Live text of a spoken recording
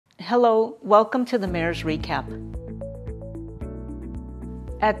Hello, welcome to the Mayor's Recap.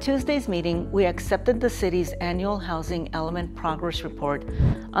 At Tuesday's meeting, we accepted the city's annual Housing Element Progress Report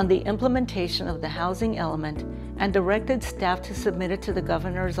on the implementation of the housing element and directed staff to submit it to the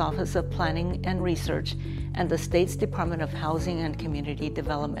Governor's Office of Planning and Research and the state's Department of Housing and Community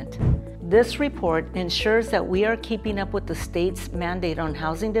Development. This report ensures that we are keeping up with the state's mandate on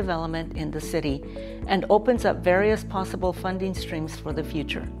housing development in the city and opens up various possible funding streams for the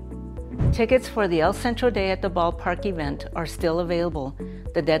future. Tickets for the El Centro Day at the Ballpark event are still available.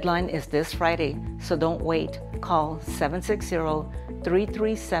 The deadline is this Friday, so don't wait. Call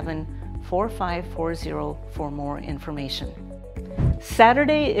 760-337-4540 for more information.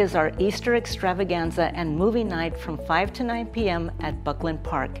 Saturday is our Easter extravaganza and movie night from 5 to 9 p.m. at Buckland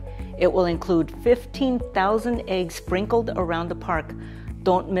Park. It will include 15,000 eggs sprinkled around the park.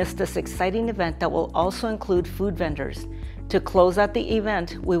 Don't miss this exciting event that will also include food vendors. To close out the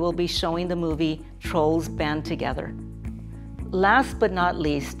event, we will be showing the movie Trolls Band Together. Last but not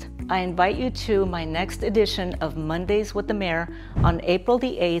least, I invite you to my next edition of Mondays with the Mayor on April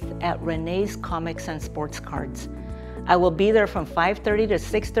the 8th at Renee's Comics and Sports Cards. I will be there from 5:30 to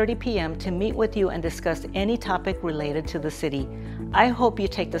 6:30 p.m. to meet with you and discuss any topic related to the city. I hope you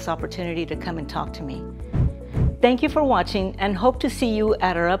take this opportunity to come and talk to me. Thank you for watching and hope to see you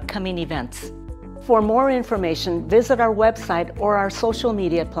at our upcoming events. For more information, visit our website or our social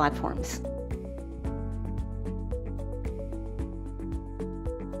media platforms.